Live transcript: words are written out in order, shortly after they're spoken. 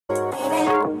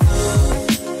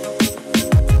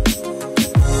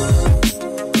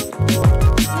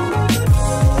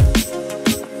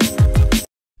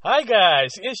Hi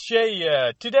guys, it's Jay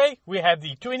here. Today we have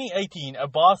the 2018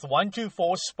 Abarth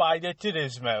 124 Spider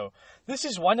Turismo. This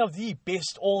is one of the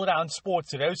best all-round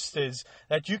sports roadsters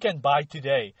that you can buy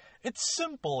today. It's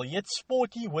simple yet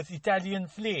sporty with Italian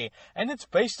flair, and it's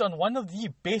based on one of the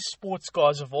best sports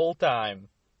cars of all time.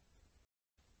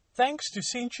 Thanks to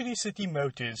Century City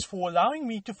Motors for allowing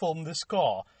me to film this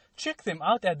car. Check them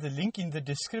out at the link in the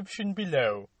description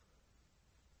below.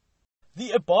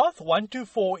 The Abarth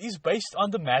 124 is based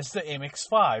on the Mazda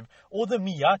MX-5 or the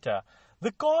Miata.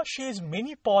 The car shares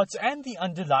many parts and the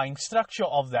underlying structure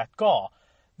of that car.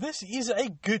 This is a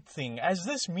good thing, as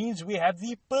this means we have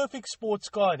the perfect sports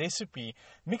car recipe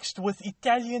mixed with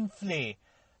Italian flair.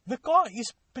 The car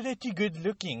is pretty good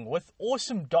looking with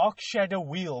awesome dark shadow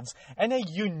wheels and a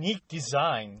unique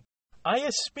design. I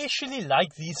especially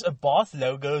like these Abarth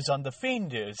logos on the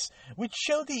fenders, which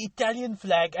show the Italian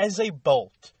flag as a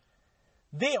bolt.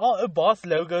 There are Abarth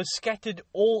logos scattered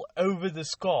all over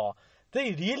this car.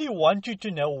 They really want you to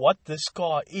know what this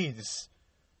car is.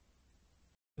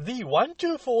 The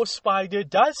 124 Spider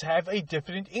does have a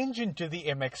different engine to the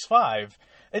MX-5.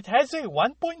 It has a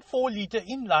 1.4-litre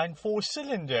inline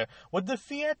 4-cylinder with the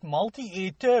Fiat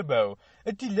multi-air turbo.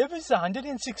 It delivers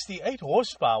 168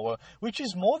 horsepower, which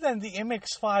is more than the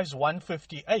MX-5's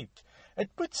 158.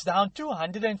 It puts down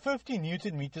 250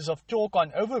 Nm of torque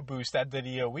on overboost at the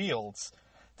rear wheels.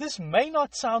 This may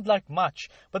not sound like much,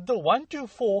 but the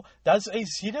 124 does a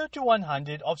 0 to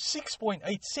 100 of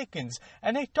 6.8 seconds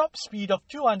and a top speed of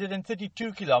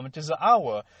 232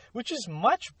 km/h, which is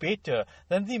much better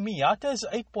than the Miata's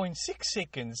 8.6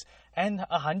 seconds and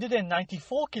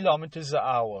 194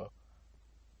 km/h.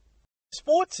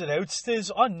 Sports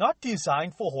roadsters are not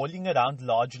designed for hauling around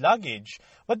large luggage,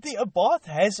 but the Abarth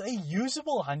has a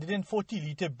usable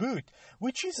 140-litre boot,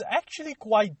 which is actually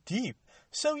quite deep,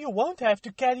 so you won't have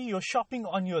to carry your shopping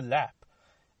on your lap.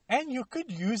 And you could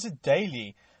use it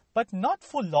daily, but not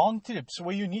for long trips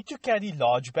where you need to carry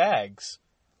large bags.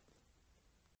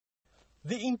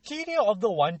 The interior of the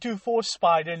 124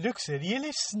 Spider looks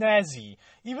really snazzy,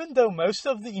 even though most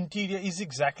of the interior is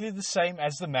exactly the same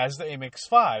as the Mazda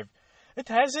MX-5. It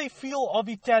has a feel of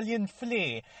Italian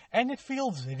flair, and it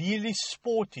feels really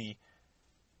sporty.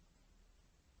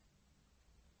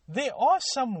 There are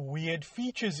some weird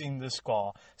features in this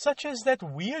car, such as that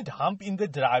weird hump in the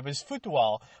driver's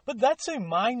footwell, but that's a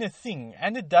minor thing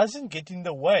and it doesn't get in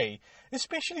the way,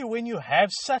 especially when you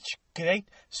have such great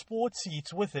sport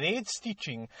seats with red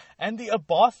stitching and the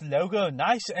Abarth logo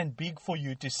nice and big for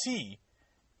you to see.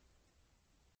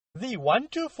 The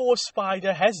 124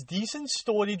 Spider has decent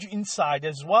storage inside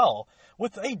as well,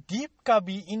 with a deep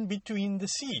cubby in between the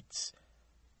seats,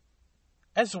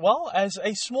 as well as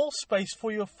a small space for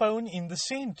your phone in the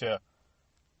center.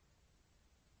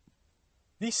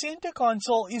 The center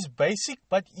console is basic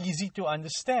but easy to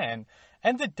understand,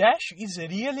 and the dash is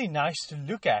really nice to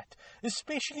look at,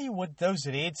 especially with those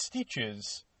red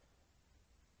stitches.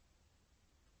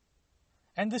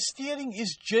 And the steering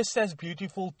is just as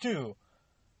beautiful too.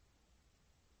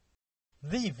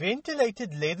 The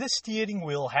ventilated leather steering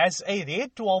wheel has a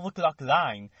red 12 o'clock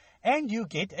line, and you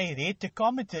get a red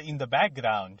tachometer in the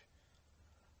background.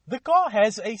 The car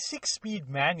has a 6-speed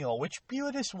manual, which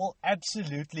purists will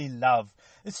absolutely love,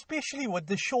 especially with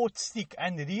the short stick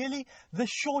and really the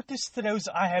shortest throws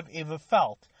I have ever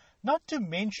felt. Not to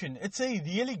mention, it's a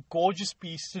really gorgeous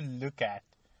piece to look at.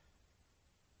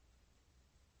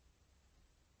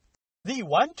 The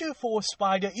 124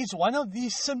 Spider is one of the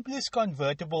simplest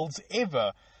convertibles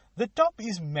ever. The top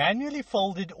is manually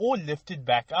folded or lifted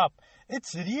back up.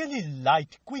 It's really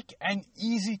light, quick and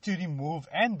easy to remove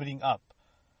and bring up.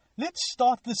 Let's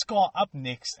start this car up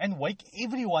next and wake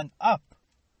everyone up.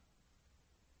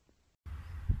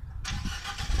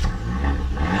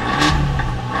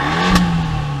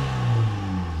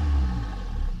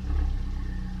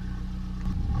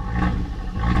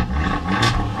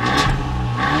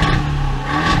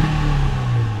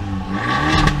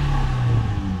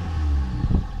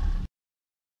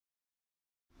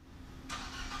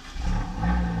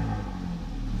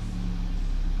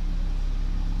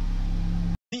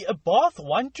 The Abarth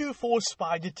 124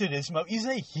 Spider Turismo is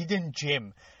a hidden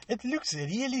gem. It looks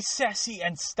really sassy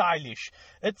and stylish.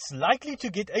 It's likely to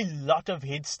get a lot of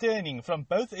heads turning from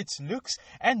both its looks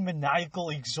and maniacal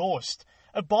exhaust.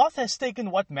 Abarth has taken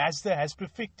what Mazda has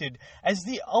perfected as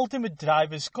the ultimate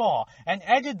driver's car and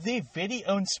added their very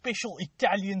own special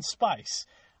Italian spice.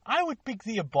 I would pick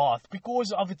the Abarth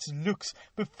because of its looks,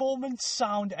 performance,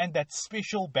 sound and that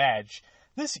special badge.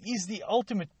 This is the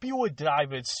ultimate pure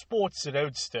driver's sports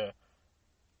roadster.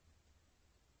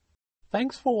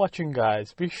 Thanks for watching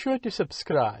guys. Be sure to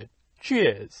subscribe.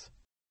 Cheers!